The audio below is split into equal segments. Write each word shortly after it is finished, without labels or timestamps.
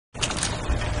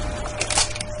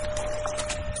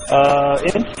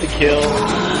Insta-kill.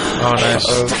 Oh, nice.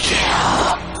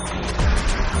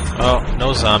 Oh,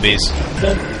 no zombies.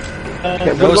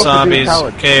 No zombies.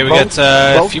 Okay, we got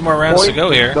a few more rounds to go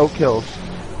here. No kills.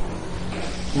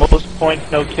 Most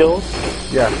points, no kills?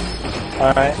 Yeah.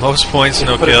 Alright. Most points,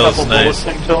 no kills. Nice.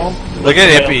 Look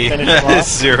at Hippie.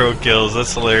 0 kills.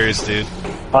 That's hilarious, dude.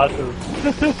 Awesome.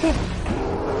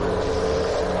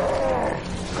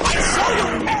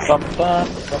 Bum, bum,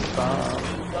 bum, bum.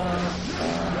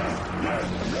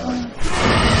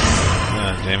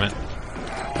 Ah, damn it.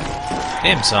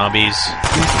 Damn zombies.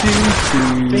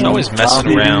 He's always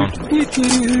messing around.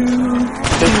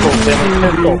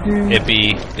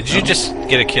 Hippie. Did you just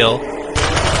get a kill?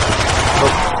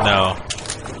 No.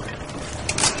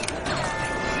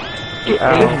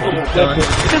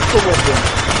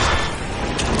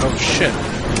 Oh shit.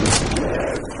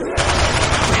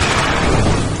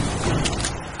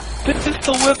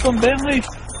 Pistol whip him, Bentley!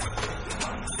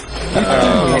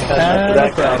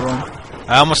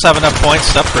 I almost have enough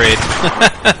points to upgrade.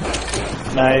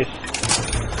 Nice.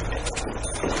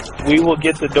 We will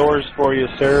get the doors for you,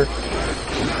 sir.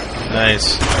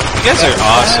 Nice. You guys are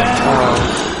awesome.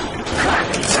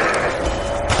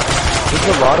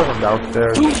 There's a lot of them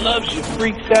downstairs. Who loves you,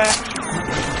 freak sack?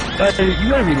 You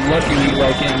gotta be lucky we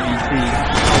like MVP.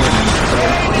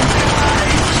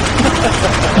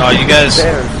 No, you guys.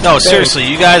 No, seriously,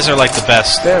 you guys are like the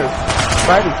best. Stairs.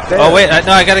 Spidey, stairs. Oh wait,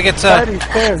 no, I gotta get. Spidey,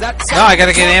 stairs. No, I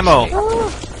gotta get ammo.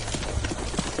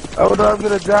 Oh no, I'm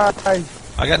gonna die.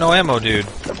 I got no ammo, dude.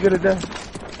 I'm gonna die.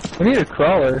 We need a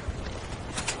crawler.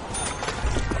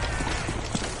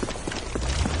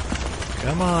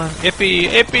 Come on,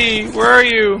 Ippy, where are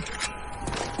you?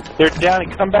 They're down.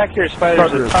 Come back here, Spider.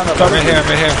 There's a ton of them. Right here,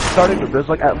 right here. Starting them. There's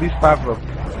like at least 5 of them.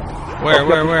 Where?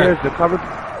 They're covered.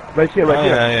 Right here, right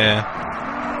here. Yeah.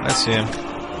 I see him.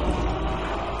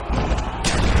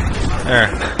 There.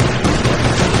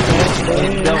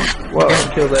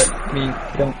 Don't kill that.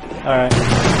 Don't. Alright.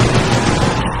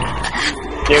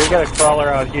 Yeah, we got a crawler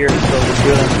out here, so we're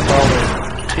good on the crawler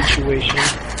situation.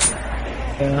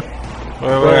 Yeah.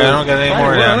 Where? I don't got any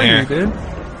more down here. Dude?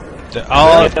 They're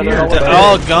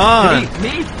all gone.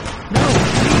 Me? No,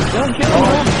 don't kill I'm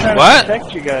them. trying What? to protect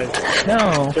you guys. No.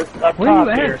 They're up Where top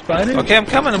you here. at, Spider? Okay, I'm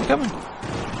coming.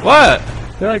 What?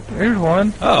 They're like, here's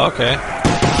one. Oh, okay.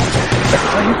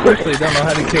 You especially don't know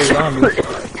how to kill zombies.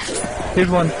 Here's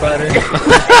one, Spider.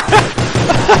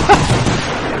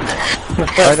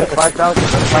 Right at 5,000.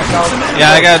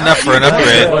 Yeah, I got enough for an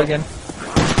upgrade.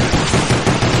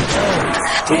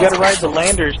 We gotta ride the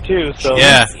landers too, so...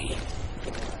 Yeah.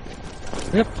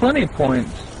 We have plenty of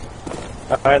points.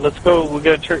 Alright, let's go. We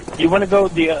gotta turn... You wanna go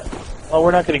the... Oh,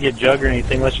 we're not gonna get Jug or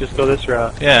anything. Let's just go this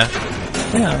route. Yeah.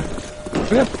 Yeah.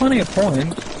 We have plenty of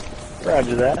points.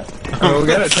 Roger that. Oh, we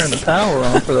gotta turn the power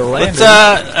on for the landers.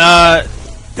 Let's,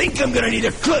 Think I'm gonna need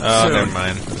a clip oh, soon. never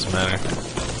mind. Doesn't matter.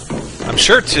 I'm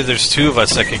sure there's 2 of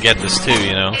us that could get this too,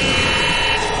 you know.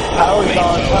 Power's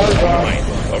on, power's on.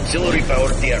 Auxiliary power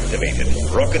deactivated.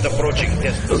 Rocket approaching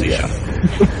test position.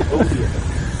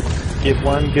 Get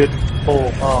one good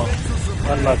pull. Oh,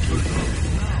 unlucky.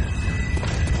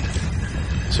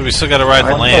 So we still gotta ride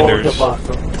the landers.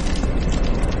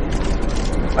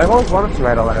 I've always wanted to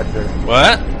ride a lander.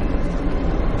 What?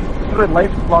 It's my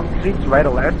lifelong dream to ride a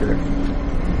lander.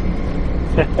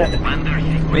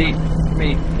 Me.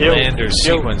 Lander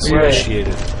sequence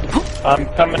initiated. I'm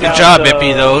coming Good out, job,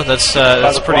 Ippy, though. That's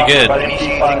pretty good.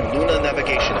 Initiating Luna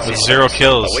navigation With system. 0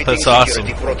 kills. That's awesome.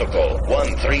 Protocol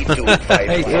 13255.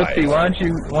 Hey, Oopsie,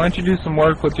 why don't you do some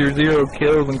work with your 0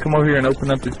 kills and come over here and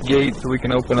open up this gate so we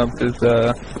can open up this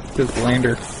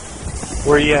lander.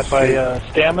 Where you at, by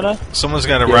stamina? Someone's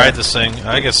gotta ride this thing.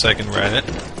 I guess I can ride it.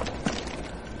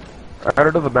 I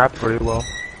don't know the map pretty well.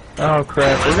 Oh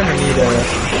crap, we're gonna need a...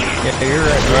 Yeah, you're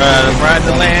right. I'm riding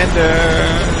the lander.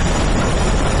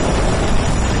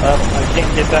 I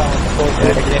can't get that one close.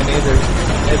 Yeah, I can't either.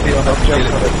 Maybe you'll help get it.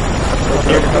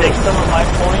 Here, take some of my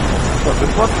points. So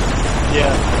this one? Yeah.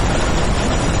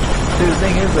 See, the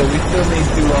thing is though, we still need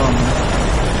to,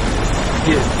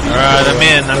 get... Alright,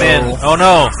 I'm in. Oh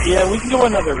no! Yeah, we can go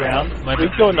another round. We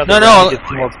can go another No, round to get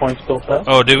some more points built up.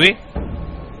 Oh, do we?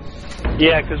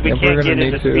 Yeah, because we Yeah, we're can't get gonna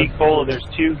into need to. Speak Cola. There's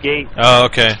 2 gates. Oh,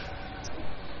 okay.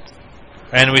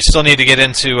 And we still need to get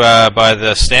into, by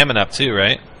the stamina up too,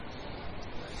 right?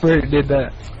 We already did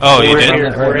that. Oh, you We're did? in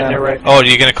there, we're in there right now. Oh, are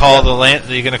you gonna call Are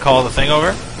you gonna call the thing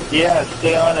over? Yeah,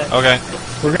 stay on it. Okay.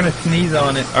 We're gonna sneeze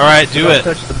on it. Alright, do Don't it.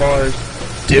 touch the bars.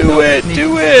 Do it!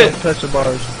 Do it! Don't touch the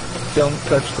bars. Don't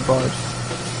touch the bars.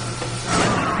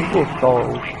 People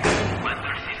stall.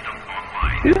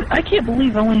 Dude, I can't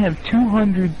believe I only have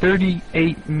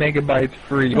 238 megabytes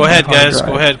free. Go ahead, guys.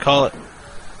 Go ahead. Call it.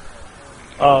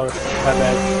 Oh, my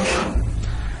bad.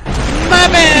 My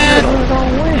bad.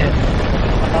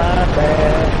 My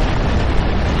bad.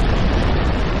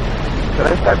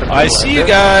 I see you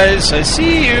guys. I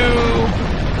see you.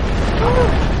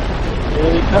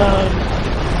 Here he comes.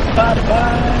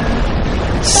 Spiderbite.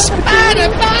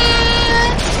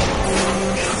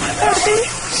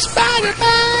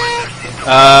 Spiderbite.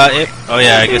 Oh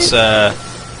yeah, I guess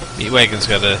Meat Wagon's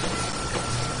gotta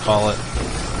call it.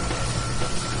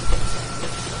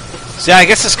 See, I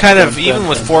guess it's kind of even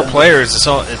with 4 players,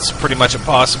 it's pretty much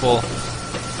impossible.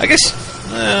 I guess.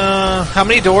 How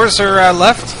many doors are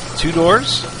left? 2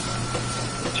 doors.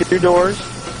 2 doors.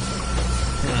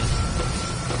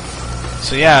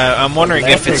 So yeah, I'm wondering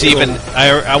if it's even.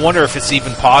 I wonder if it's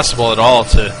even possible at all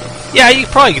to. Yeah, you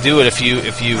probably could do it if you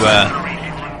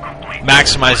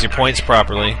maximize your points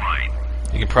properly.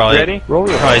 You could probably do it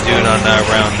on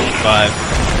round 5.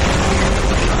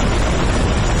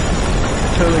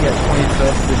 Totally got 20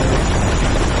 subs today.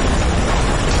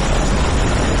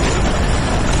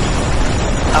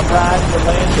 I'm riding the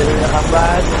lander. I'm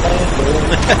riding the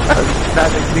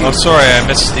lander. Oh, sorry, I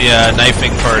missed the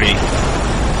knifing party.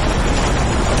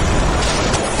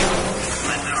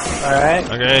 Alright.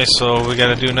 Okay, so we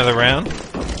gotta do another round?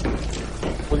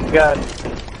 We got...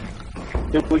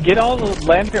 Did we get all the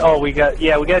lantern? Oh, we got...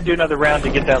 Yeah, we gotta do another round to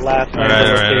get that last one.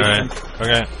 Alright.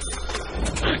 Okay.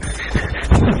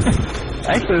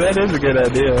 Actually, that is a good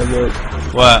idea, but...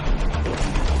 What?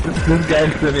 This guy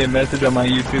sent me a message on my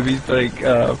YouTube. He's like,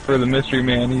 for the Mystery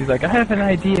Man, he's like, I have an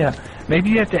idea. Maybe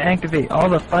you have to activate all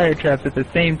the fire traps at the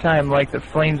same time, like the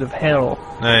flames of hell.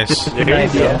 Nice. Just an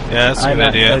idea. Yeah, that's a good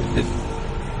idea.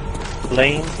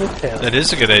 Flames of hell. That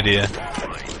is a good idea.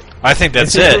 I think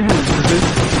that's it.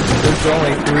 There's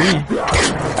only 3.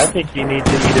 I think you need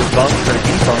to either bunk or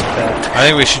debunk that. I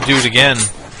think we should do it again.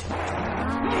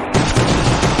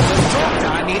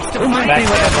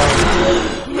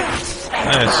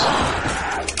 Nice.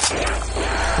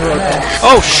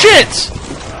 Oh shit!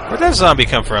 Where'd that zombie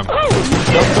come from? Don't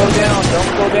go down,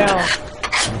 don't go down.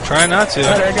 I'm trying not to.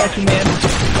 Spider, I got you, man. I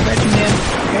got you, man.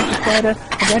 I got you, Spider.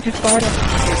 I got you, Spider.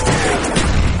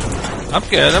 I'm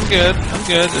good, I'm good, I'm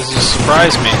good. This just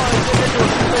surprised me.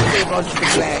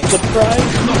 Surprise!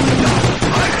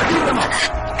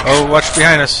 Oh, watch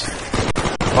behind us.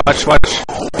 Watch, watch.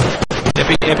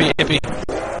 Ippy, Ippy, Ippy.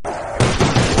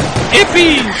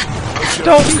 Ippy!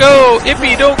 Don't go!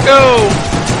 Ippy, don't go!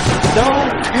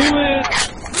 Don't do it!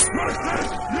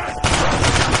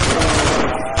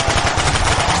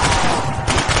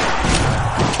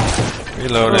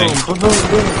 Reloading. Boom, boom,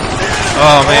 boom.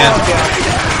 Oh man.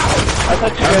 I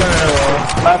thought you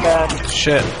guys my bad.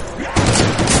 Shit.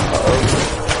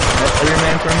 Every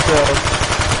man for himself.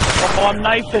 Oh, I'm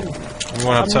knifing. We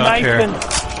went up top knifing. here. I'm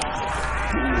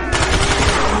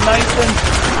knifing.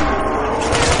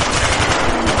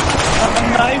 I'm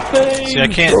knifing. See, I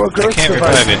can't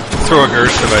revive it. Throw a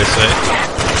Gersh device, eh?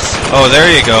 Oh, there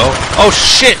you go. Oh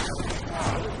shit!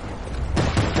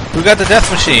 Who got the death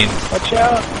machine? Watch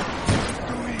out.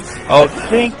 Oh, I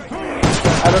think.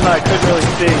 I don't know, I couldn't really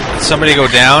see. did somebody go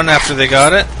down after they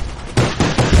got it?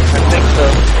 I think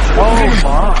so. Oh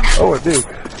my. Oh, it did.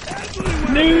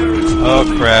 No. Oh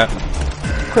crap.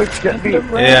 Quick, get beat.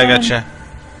 Yeah, I gotcha.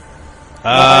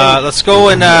 Let's go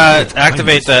and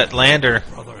activate that lander.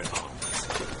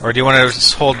 Or do you want to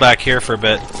just hold back here for a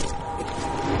bit?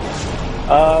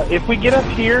 If we get up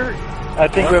here, I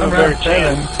think we have a better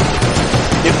chance.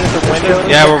 If there's a window.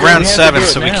 Yeah, we're round 7,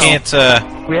 so we can't.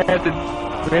 We have to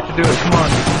do it. Come on.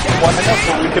 Why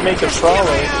not? We can make a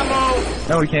crawler.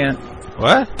 No, we can't.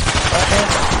 What?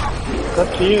 It's up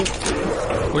to you.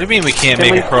 What do you mean we can't Can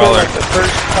make we a crawler? Like the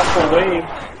first couple waves.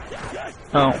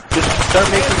 Oh. Just start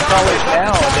making crawlers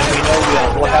now, and then we know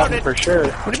we'll have them for sure.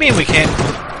 What do you mean we can't?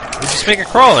 We just make a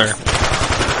crawler.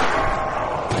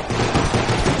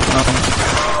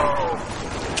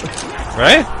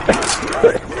 Right?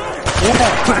 Yeah.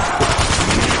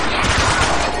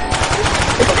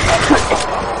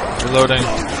 Reloading.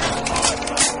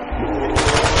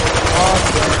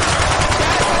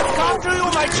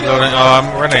 Reloading. Oh, I'm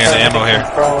running out of ammo here.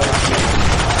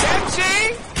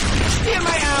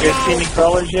 You guys see any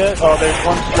crawlers yet? Oh, there's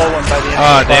one slow one by the end.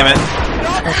 Oh, damn it.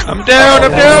 I'm down,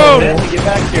 I'm down! Bentley, get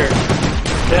back here.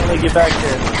 Bentley, get back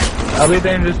here. I'll be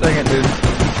there in just a second, dude.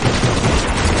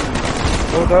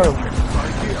 Oh, no.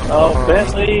 Oh,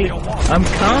 Bentley. I'm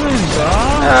coming,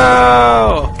 dog.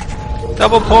 No!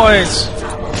 Double points!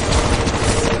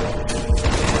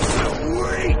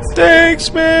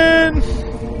 Thanks, man!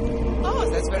 Oh,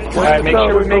 that's very Alright, make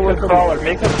sure we make a crawler.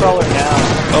 Make a crawler now.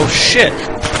 Oh shit!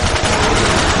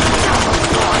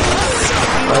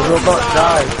 I will not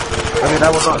die. I mean, I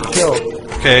will not kill.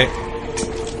 Okay.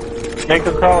 Make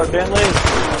a crawler, Bentley.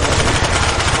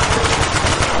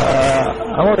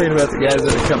 I'm worried about the guys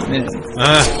that are coming in.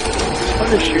 I'll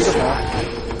just shoot them all.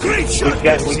 We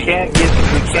can't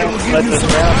let this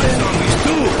round in.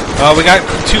 Oh, we got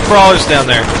 2 crawlers down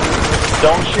there.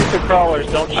 Don't shoot the crawlers.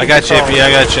 Don't shoot I got you, Ippy. I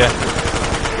got you.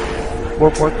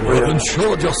 4 points for you. You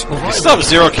still have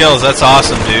 0 kills. That's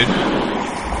awesome, dude.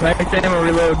 Max ammo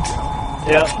reload.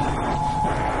 Yep.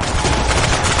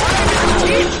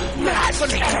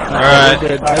 Alright.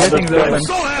 Everything's open. Let's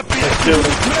do it.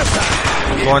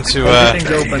 I'm going to,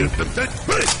 Everything's open.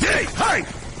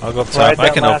 I'll go up top. Ride I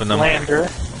that can last open them. lander.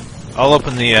 I'll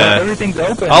open the, Everything's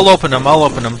open. I'll open them. I'll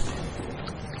open them.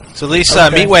 So, Lisa,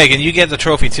 Okay. Meatwagon, you get the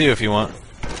trophy too if you want.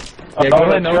 Yeah, go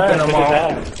ahead and that's open right, them look all.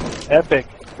 at that. Epic.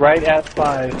 Right at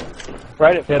 5.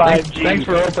 Right at Yeah, 5G. thanks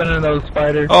for opening those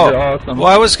spiders. Oh, They're awesome. well,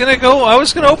 I was gonna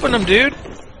open them, dude.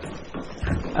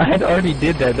 I had already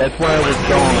did that. That's why I was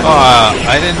going.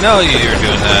 I didn't know you were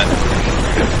doing that.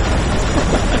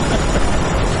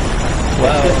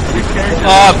 Wow.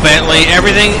 Oh, Bentley,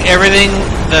 everything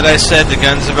that I said to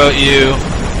Guns about you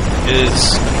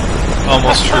is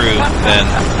almost true. Then.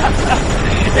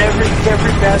 Every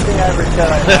bad thing I ever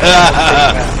said,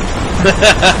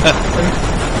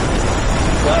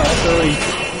 Wow, I really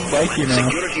like you now.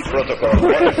 Security protocol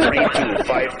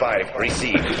 13255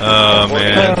 received. Oh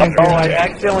man. Oh, I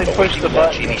accidentally pushed the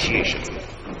Launch button. initiation.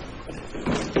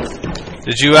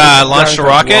 Did you launch the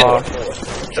rocket?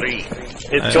 3.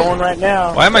 It's going right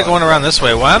now. Why am I going around this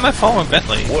way? Why am I following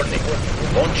Bentley? Warning.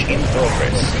 Launch in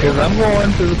progress. Because I'm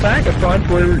going to the pack-a-punch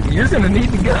where you're going to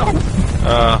need to go.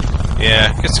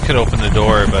 Yeah, I guess I could open the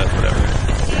door, but whatever.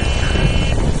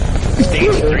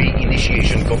 Stage 3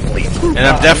 initiation complete. And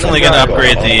I'm definitely gonna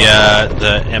upgrade the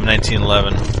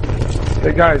M1911.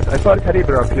 Hey guys, I saw a teddy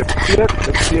bear up here. See it?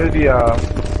 It's near the,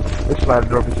 this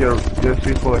ladder over here. There's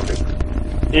 3 bullets.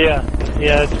 Yeah,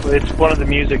 it's one of the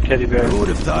music teddy bears.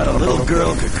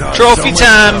 Trophy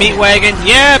time, Meatwagon!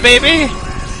 Yeah, baby!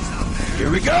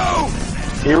 Here we go.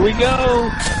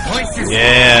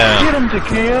 Yeah. Get him to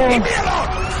kill.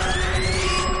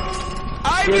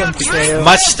 Get him to kill.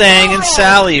 Mustang and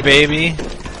Sally, baby.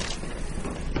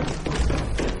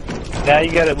 Now we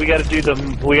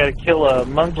gotta kill a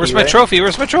monkey. Where's my right? trophy?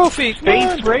 Where's my trophy? Come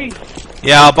on. Space race.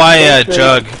 Yeah, I'll buy a Space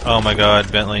jug. Oh my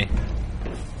god, Bentley.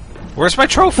 Where's my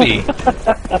trophy?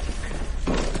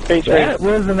 Space That race.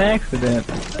 was an accident.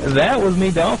 That was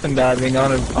me dolphin diving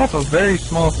off a very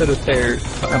small set of stairs.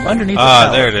 I'm underneath the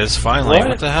tower. There it is, finally.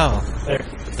 What the hell? There.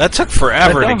 That took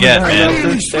forever to get, man. I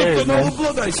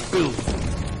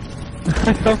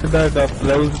dolphin dived off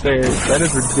those stairs. That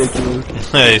is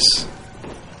ridiculous. Nice.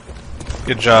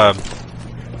 Good job.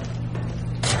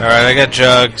 Alright, I got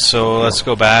jug, so let's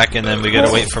go back and then we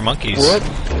gotta wait for monkeys. What?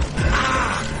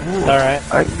 Alright.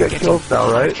 I can get kills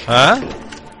now, right? Huh?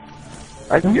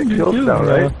 I can get kills now,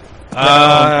 right?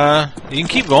 You can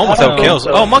keep going without kills.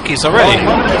 Oh, monkeys already.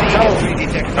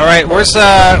 Alright, where's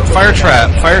fire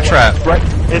trap? Fire trap. Right.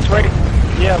 It's right.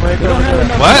 Yeah, right over there.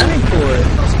 What?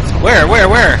 Where?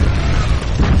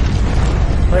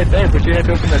 Right there, but you had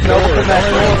to open the door. Open that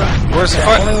door. Where's the The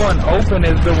fire? only one open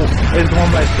is the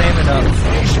one by stamina.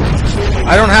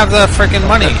 I don't have the freaking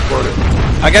money.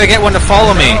 I gotta get one to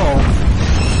follow me.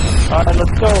 Alright,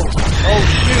 let's go. Oh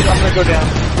shoot, I'm gonna go down.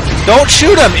 Don't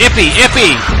shoot him, Ippy.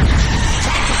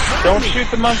 Don't shoot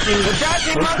the monkeys.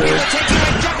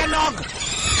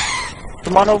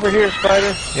 Come on over here,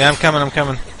 Spider. Yeah, I'm coming.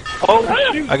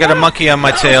 Oh shoot. I got a monkey on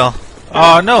my tail.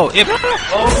 Oh no, Ip.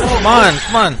 Come on.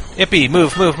 Ippy,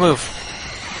 move.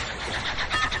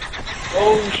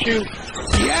 Oh shoot.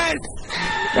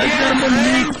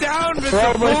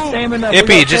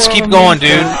 Ippy, just keep going, dude.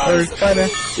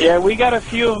 Yeah, we got a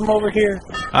few of them over here.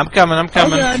 I'm coming. Oh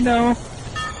god, no.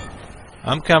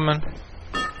 I'm coming.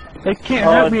 They can't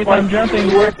hurt me if I'm jumping.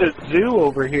 We're at the zoo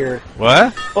over here.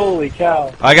 What? Holy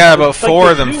cow. I got about It's like 4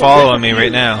 the of them zoo. following me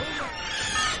right now.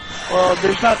 Well,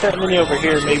 there's not that many over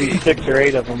here, maybe 6 or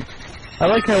 8 of them. I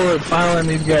like how we're piling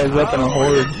these guys up in a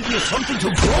horde.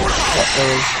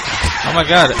 Oh my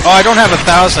god. Oh, I don't have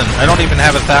 1,000. I don't even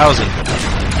have 1,000.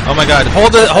 Oh my god.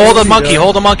 Hold a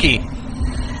monkey.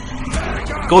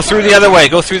 Go through the other way.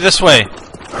 Go through this way.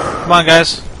 Come on,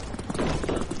 guys.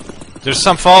 There's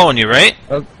some following you, right?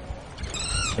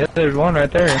 Yeah, there's one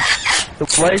right there. So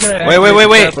why are you gonna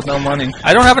Wait. with no money?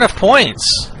 I don't have enough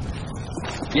points.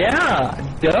 Yeah,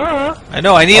 duh. I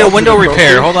know. I need a window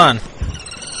repair. Hold on.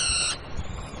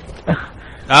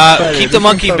 Keep the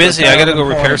monkey busy. I gotta go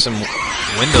repair some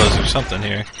windows or something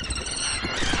here.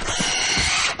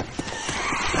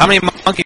 How many monkeys